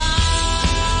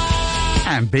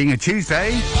And being a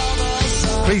Tuesday,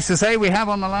 pleased to say we have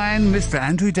on the line Mr.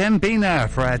 Andrew Dembina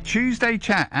for our Tuesday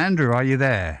chat. Andrew, are you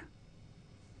there?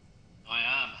 I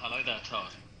am. Hello there,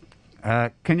 Todd.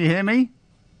 Can you hear me?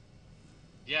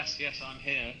 Yes, I'm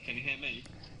here. Can you hear me?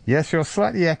 Yes, you're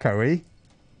slightly echoey.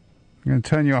 I'm going to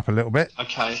turn you up a little bit.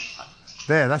 Okay.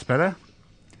 There, that's better.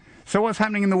 So what's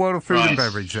happening in the world of food and Right.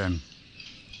 beverage then?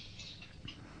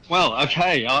 Well,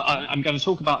 okay. I'm going to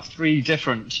talk about three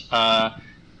different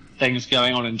things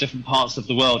going on in different parts of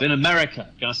the world. In America,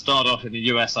 I'm going to start off in the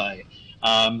USA.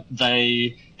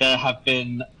 There have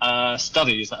been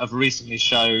studies that have recently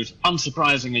showed,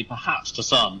 unsurprisingly perhaps to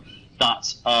some,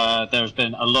 that there has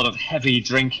been a lot of heavy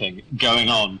drinking going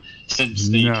on since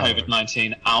the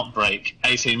COVID-19 outbreak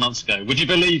 18 months ago. Would you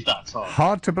believe that, Tom?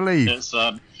 Hard to believe. It's,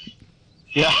 yeah,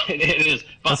 it is.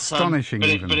 But, astonishing,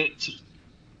 even.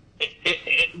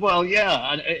 Well,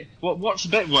 yeah. And what's a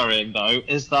bit worrying, though,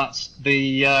 is that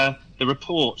the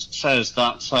report says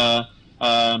that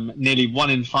nearly 1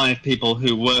 in 5 people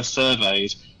who were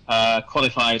surveyed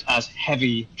qualified as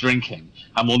heavy drinking,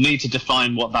 and we'll need to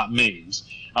define what that means.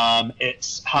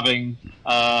 It's having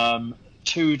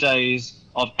 2 days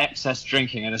of excess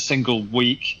drinking in a single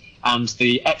week, and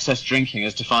the excess drinking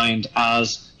is defined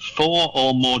as 4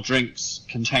 or more drinks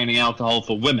containing alcohol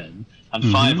for women and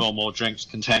 5 or more drinks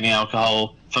containing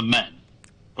alcohol for men.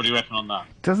 What do you reckon on that?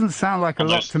 Doesn't sound like a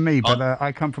lot to me, but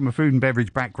I come from a food and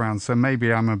beverage background, so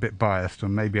maybe I'm a bit biased, or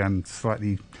maybe I'm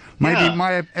slightly... Maybe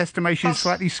my estimation is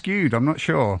slightly skewed, I'm not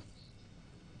sure.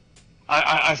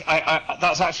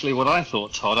 That's actually what I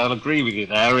thought, Todd. I'll agree with you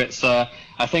there. It's, I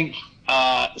think,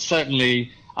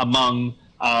 certainly among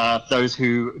those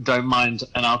who don't mind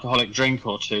an alcoholic drink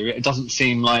or two, it doesn't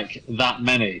seem like that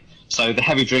many. So the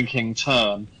heavy drinking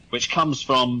term, which comes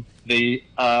from the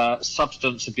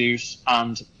Substance Abuse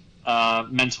and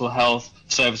Mental Health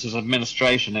Services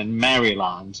Administration in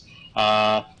Maryland,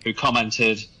 who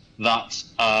commented that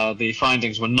the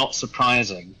findings were not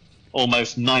surprising.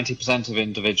 Almost 90% of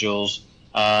individuals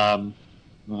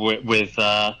with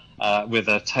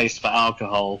a taste for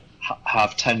alcohol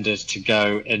have tended to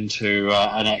go into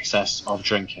an excess of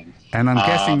drinking. And I'm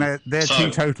guessing they're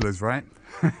teetotalers, right?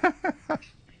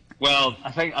 Well,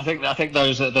 I think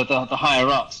those the higher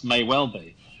ups may well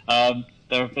be. There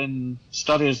have been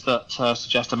studies that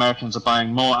suggest Americans are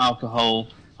buying more alcohol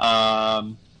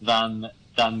than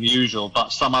usual,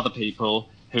 but some other people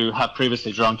who have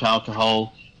previously drunk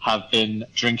alcohol have been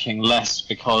drinking less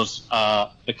because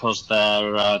their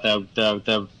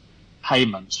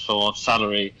payments for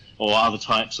salary or other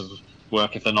types of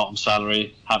work, if they're not on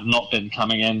salary, have not been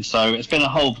coming in. So it's been a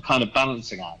whole kind of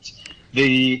balancing act.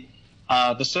 The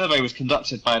survey was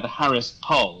conducted by the Harris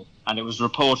Poll, and it was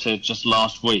reported just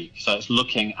last week. So it's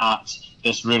looking at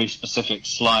this really specific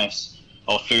slice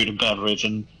of food and beverage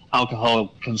and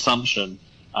alcohol consumption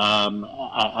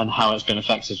and how it's been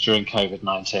affected during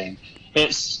COVID-19.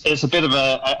 It's a bit of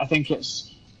I think it's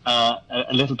a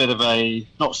little bit of a,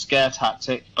 not scare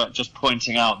tactic, but just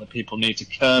pointing out that people need to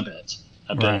curb it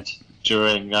a bit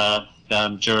during the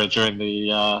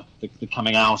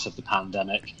coming out of the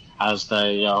pandemic, as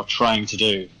they are trying to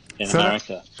do in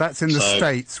America. That's in the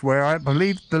States, where I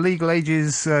believe the legal age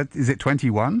is it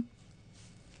 21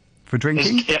 for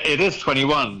drinking? It is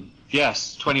 21,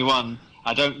 yes, 21.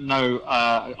 I don't know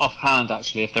offhand,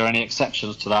 actually, if there are any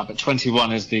exceptions to that, but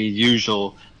 21 is the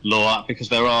usual law, because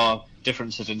there are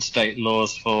differences in state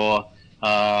laws for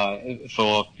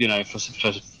all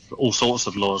sorts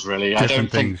of laws, really. I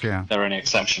don't think there are any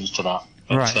exceptions to that.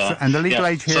 But, right, and the legal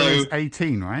age here is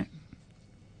 18, right?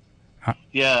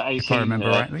 Yeah, 18 if I remember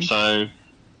rightly. So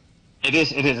it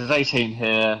is 18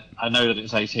 here. I know that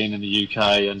it's 18 in the UK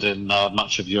and in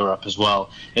much of Europe as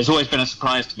well. It's always been a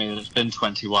surprise to me that it's been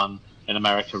 21 in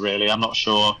America, really. I'm not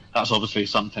sure. That's obviously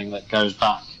something that goes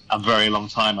back a very long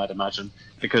time, I'd imagine,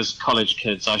 because college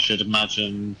kids, I should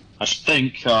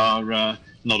think, are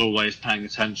not always paying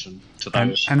attention to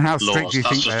those and how strict laws. do you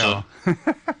think they are?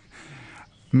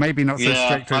 Maybe not so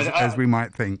strict as we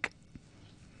might think.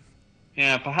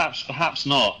 Yeah, perhaps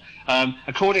not.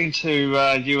 According to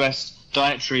US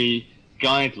dietary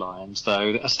guidelines,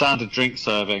 though, a standard drink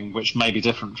serving, which may be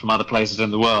different from other places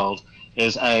in the world,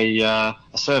 is a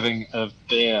serving of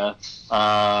beer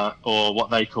or what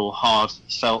they call hard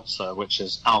seltzer, which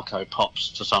is Alco Pops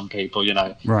to some people,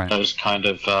 those kind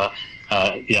of the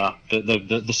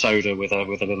soda with a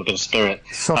little bit of spirit.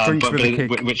 Soft drinks with a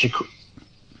kick.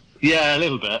 Yeah, a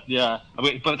little bit, yeah.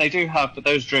 But they do have, but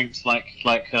those drinks, like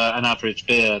an average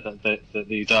beer that the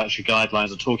dietary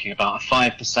guidelines are talking about, are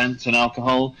 5% in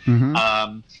alcohol.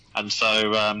 And so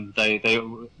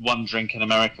one drink in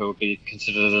America would be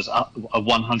considered as a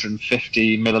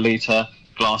 150 milliliter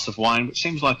glass of wine, which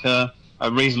seems like a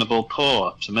reasonable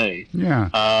pour to me. Yeah.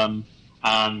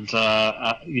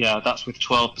 Yeah, that's with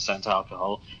 12%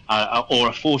 alcohol, or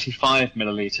a 45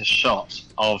 milliliter shot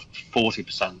of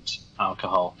 40%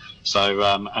 alcohol. So,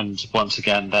 and once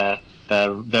again,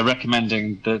 they're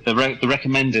recommending the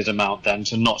recommended amount then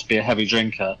to not be a heavy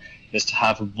drinker is to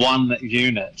have 1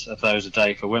 unit of those a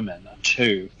day for women and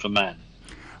 2 for men.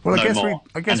 Well,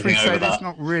 I guess we'd say that's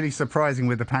not really surprising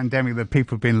with the pandemic that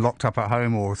people have been locked up at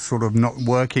home or sort of not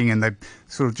working, and they're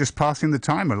sort of just passing the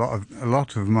time. A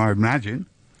lot of them, I imagine.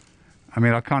 I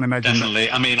mean, I can't imagine. Definitely.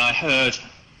 I mean, I heard.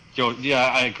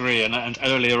 I agree. And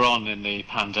earlier on in the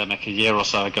pandemic, a year or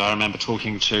so ago, I remember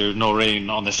talking to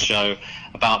Noreen on this show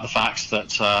about the fact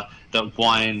that that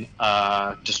wine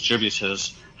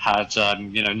distributors had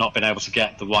not been able to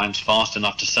get the wines fast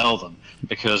enough to sell them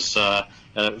because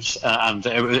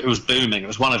it was booming. It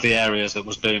was one of the areas that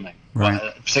was booming,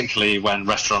 right. Particularly when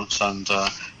restaurants and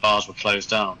bars were closed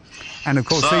down. And of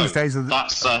course, these days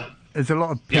there's a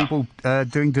lot of people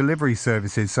doing delivery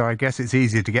services, so I guess it's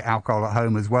easier to get alcohol at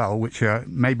home as well, which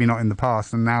maybe not in the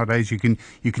past. And nowadays you can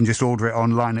just order it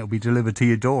online; it'll be delivered to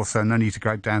your door, so no need to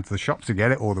go down to the shops to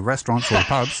get it, or the restaurants or the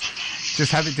pubs.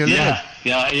 Just have it delivered.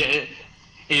 Yeah.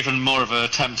 Even more of a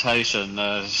temptation,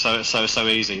 so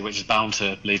easy, which is bound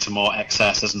to lead to more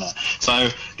excess, isn't it? So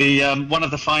the one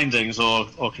of the findings or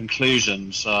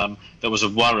conclusions that was a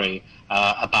worry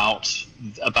about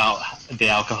the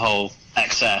alcohol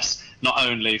excess, not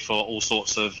only for all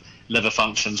sorts of liver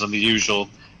functions and the usual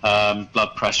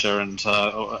blood pressure and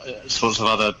sorts of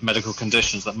other medical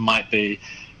conditions that might be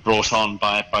brought on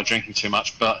by drinking too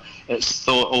much, but it's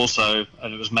thought also,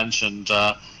 and it was mentioned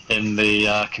in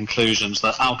the conclusions,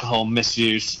 that alcohol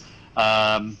misuse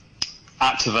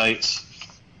activates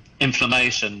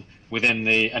inflammation within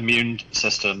the immune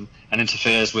system and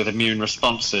interferes with immune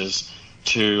responses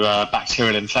to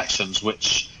bacterial infections,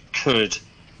 which could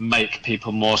make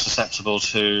people more susceptible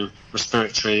to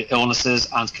respiratory illnesses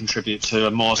and contribute to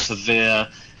a more severe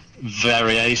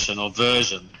variation or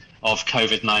version of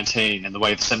COVID-19 in the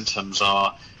way the symptoms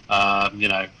are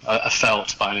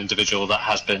felt by an individual that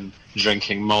has been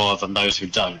drinking more than those who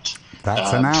don't.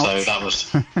 That's an ouch. So that was,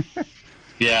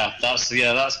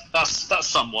 that's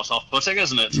somewhat off-putting,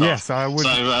 isn't it, Tom? Yes, I would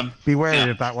be wary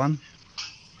of that one.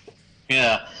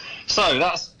 Yeah. So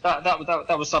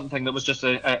that was something that was just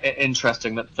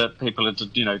interesting that people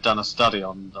had done a study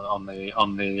on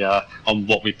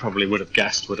what we probably would have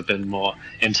guessed would have been more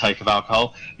intake of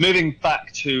alcohol. Moving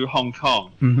back to Hong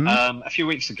Kong, a few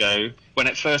weeks ago when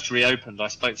it first reopened, I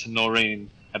spoke to Noreen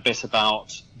a bit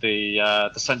about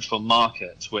the Central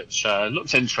Market, which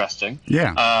looked interesting.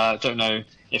 Yeah. I don't know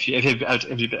if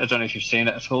you've seen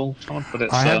it at all, Tom, but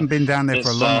it's, I haven't been down there for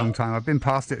a long time. I've been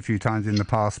past it a few times in the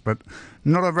past, but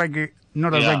not a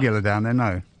regular down there.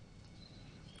 No.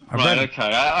 Okay.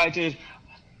 I did.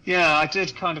 Yeah, I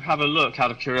did kind of have a look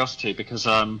out of curiosity because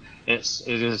it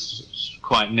is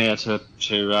quite near to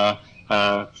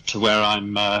where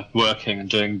I'm working and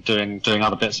doing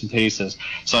other bits and pieces.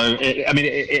 So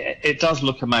it does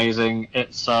look amazing.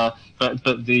 It's but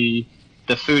the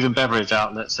food and beverage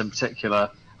outlets in particular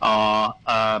are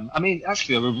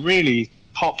actually they were really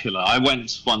popular. I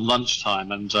went one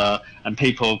lunchtime and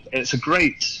people, it's a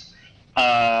great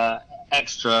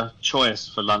extra choice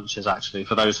for lunches actually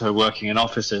for those who are working in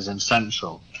offices in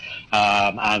Central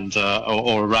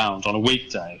or around on a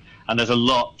weekday. And there's a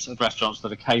lot of restaurants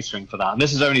that are catering for that. And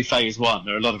this is only phase one.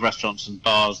 There are a lot of restaurants and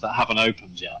bars that haven't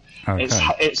opened yet. Okay.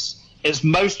 It's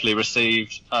mostly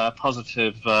received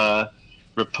positive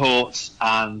reports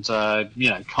and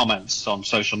comments on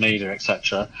social media,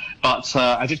 etc. But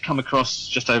I did come across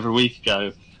just over a week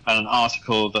ago an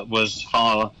article that was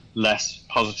far less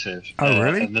positive. Oh,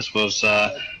 really? And this was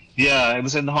it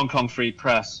was in the Hong Kong Free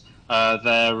Press.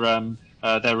 Their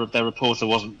reporter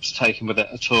wasn't taken with it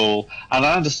at all, and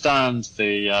I understand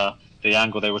the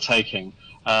angle they were taking.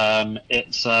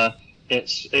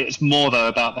 It's more though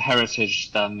about the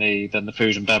heritage than the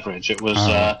food and beverage. It was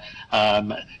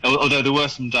although there were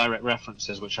some direct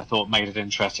references which I thought made it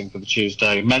interesting for the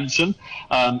Tuesday mention.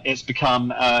 It's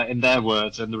become, in their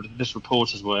words and this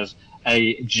reporter's words,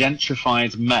 a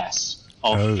gentrified mess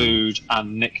of food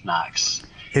and knickknacks.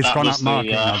 It's gone up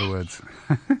market, in other words.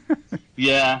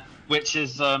 Yeah. Which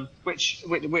is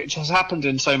which has happened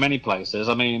in so many places.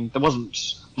 I mean, there wasn't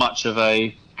much of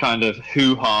a kind of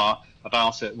hoo-ha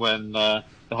about it when the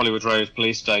Hollywood Road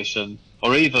police station,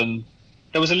 or even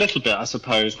there was a little bit, I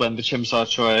suppose, when the Tsim Sha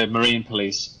Tsui Marine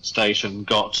Police Station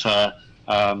got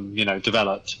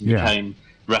developed, became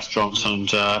restaurants and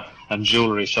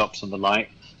jewellery shops and the like.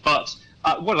 But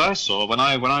what I saw when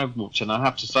I walked in, I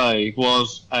have to say,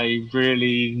 was a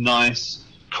really nice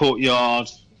courtyard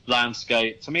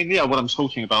landscape. I mean, yeah, what I'm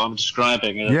talking about, I'm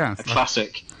describing a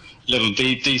classic little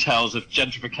details of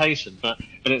gentrification, but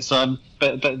it's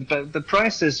but the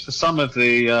prices for some of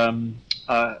the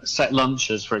set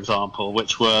lunches, for example,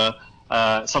 which were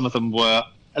some of them were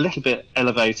a little bit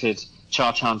elevated.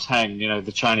 Cha Chan Teng,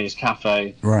 the Chinese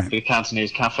cafe, the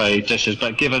Cantonese cafe dishes,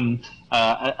 but given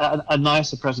a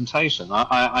nicer presentation.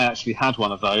 I actually had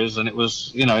one of those, and it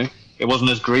was, it wasn't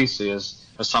as greasy as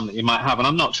some that you might have. And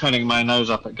I'm not turning my nose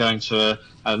up at going to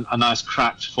a nice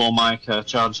cracked Formica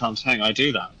Cha Chan Teng. I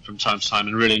do that from time to time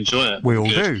and really enjoy it. We all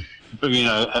do. But,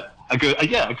 a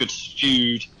good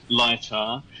stewed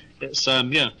lighter. It's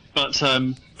but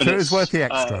so it's worth the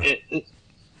extra.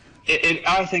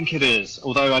 I think it is.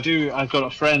 Although I've got a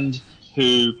friend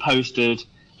who posted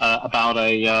about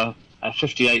a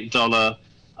 $58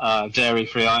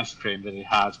 dairy-free ice cream that he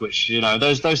had, which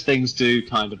those things do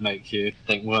kind of make you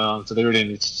think, well, do they really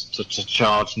need to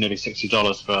charge nearly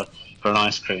 $60 for an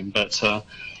ice cream? But I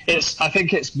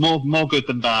think it's more good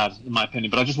than bad, in my opinion.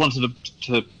 But I just wanted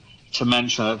to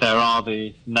mention that there are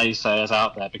the naysayers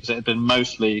out there, because it had been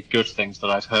mostly good things that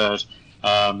I've heard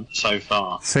so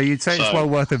far. So you'd say it's well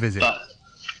worth a visit?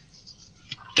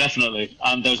 Definitely.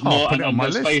 And there's more. And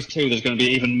there's phase 2. There's going to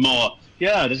be even more.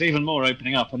 Yeah, there's even more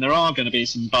opening up. And there are going to be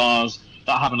some bars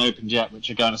that haven't opened yet, which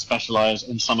are going to specialise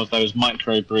in some of those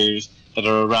micro brews that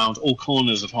are around all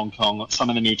corners of Hong Kong, some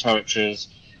in the new territories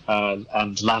and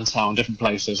Lantau, different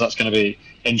places. That's going to be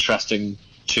interesting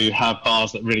to have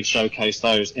bars that really showcase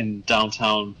those in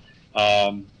downtown,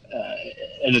 in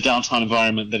a downtown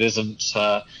environment that isn't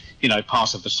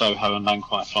part of the Soho and Lan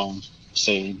Kwai Fong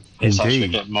scene. It's actually a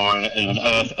bit more in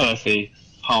an earthy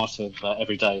part of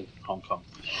everyday Hong Kong.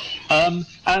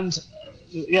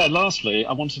 Lastly,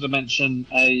 I wanted to mention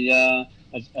a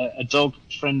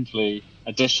dog-friendly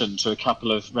addition to a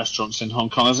couple of restaurants in Hong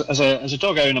Kong. As a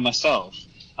dog owner myself,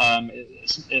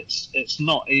 it's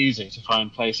not easy to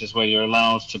find places where you're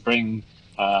allowed to bring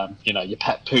your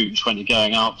pet pooch when you're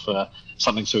going out for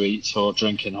something to eat or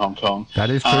drink in Hong Kong. That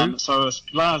is true. So I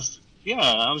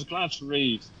was glad to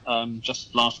read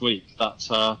just last week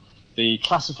that the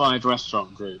Classified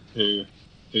Restaurant Group, who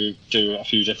do a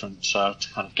few different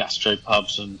kind of gastro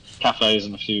pubs and cafes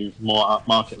and a few more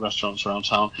upmarket restaurants around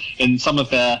town, in some of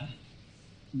their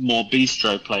more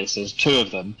bistro places, 2 of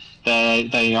them,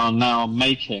 they are now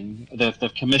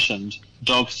they've commissioned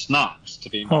dog snacks to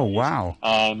be made. Oh wow!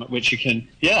 Which you can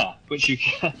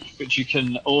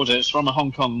order. It's from a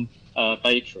Hong Kong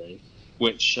bakery,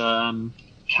 which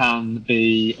can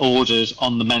be ordered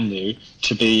on the menu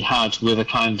to be had with a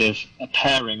kind of a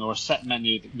pairing or a set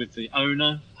menu with the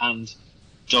owner and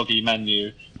doggy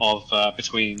menu of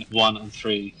between 1 and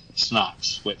 3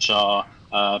 snacks, which are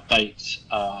baked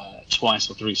twice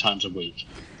or 3 times a week.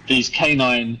 These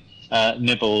canine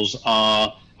nibbles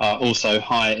are also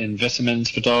high in vitamins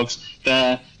for dogs.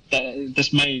 You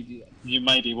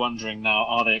may be wondering now,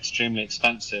 are they extremely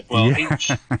expensive? Well, yeah.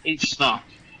 each snack,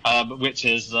 which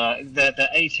is they're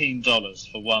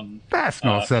 $18 for one. That's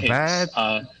not so bad.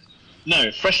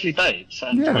 No, freshly baked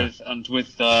and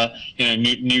with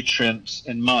nutrients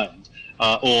in mind,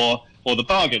 or the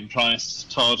bargain price,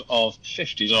 Todd, of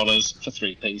 $50 for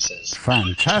 3 pieces.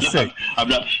 Fantastic.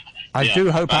 I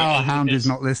do hope our hound is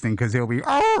not listening, because he'll be.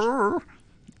 Oh!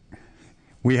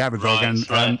 We have a dog,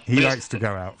 and he likes to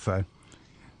go out, so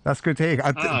that's good to hear.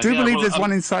 I do believe there's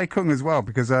one in Sai Kung as well,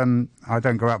 because I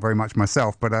don't go out very much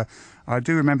myself, but I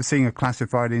do remember seeing a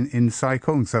Classified in Sai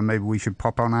Kung, so maybe we should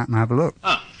pop on out and have a look.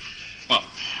 Well,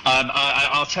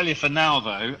 I'll tell you for now,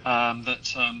 though, that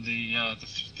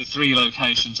the 3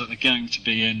 locations that they're going to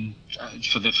be in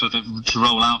to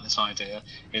roll out this idea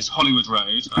is Hollywood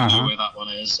Road, I know where that one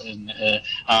is, in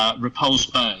Repulse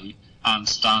Bay and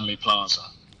Stanley Plaza.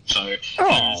 So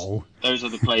those are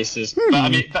the places.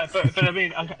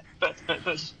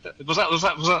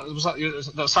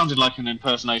 That sounded like an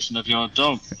impersonation of your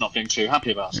dog not being too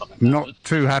happy about something. Not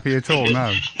too happy at all.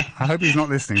 No. I hope he's not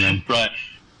listening then.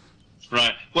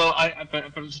 Right. Well,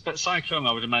 but Sai Kung,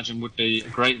 I would imagine, would be a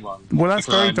great one. Well, that's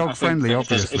very dog friendly,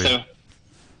 obviously. I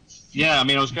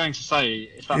was going to say,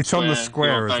 if that's it's on the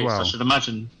square as well. I should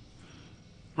imagine.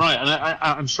 Right, and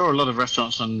I'm sure a lot of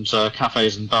restaurants and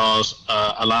cafes and bars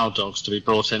allow dogs to be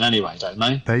brought in anyway, don't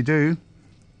they? They do.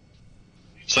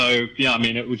 So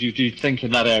you'd think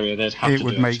in that area they'd have to. It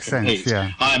would make sense,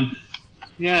 yeah. I'm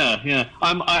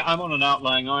on an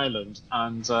outlying island,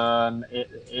 and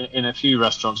in a few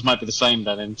restaurants, it might be the same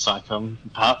then in Sai Kung,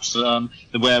 perhaps,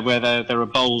 where there are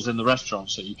bowls in the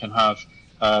restaurants that you can have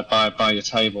by your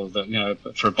table, that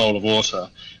for a bowl of water,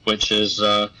 which is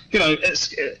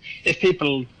if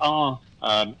people are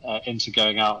into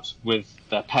going out with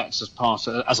their pets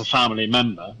as a family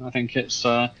member, I think it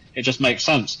just makes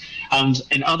sense. And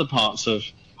in other parts of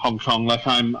Hong Kong, like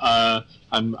I'm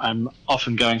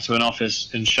often going to an office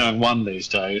in Sheung Wan these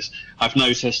days. I've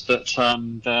noticed that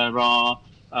there are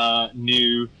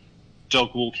new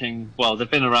dog walking. Well,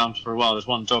 they've been around for a while. There's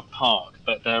one dog park,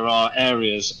 but there are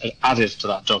areas added to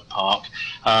that dog park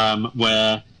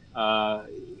where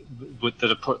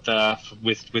that are put there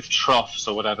with troughs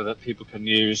or whatever that people can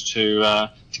use to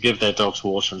give their dogs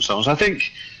water and so on. So I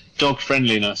think dog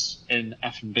friendliness in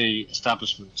F&B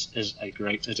establishments is a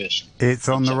great addition. It's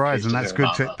on the rise, and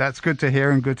that's good to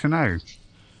hear and good to know.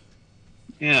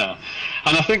 Yeah,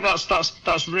 and I think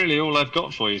that's really all I've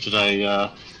got for you today,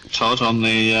 Todd. On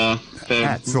the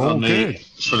that's all good.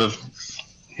 Sort of,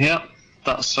 yeah.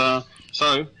 That's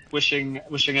so. Wishing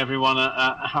everyone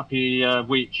a happy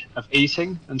week of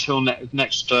eating until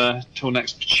next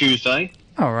Tuesday.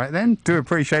 All right then. Do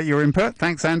appreciate your input.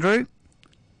 Thanks, Andrew.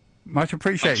 Much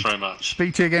appreciated. Thanks very much.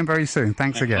 Speak to you again very soon.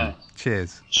 Thanks again.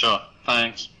 Cheers. Sure.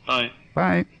 Thanks. Bye.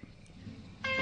 Bye.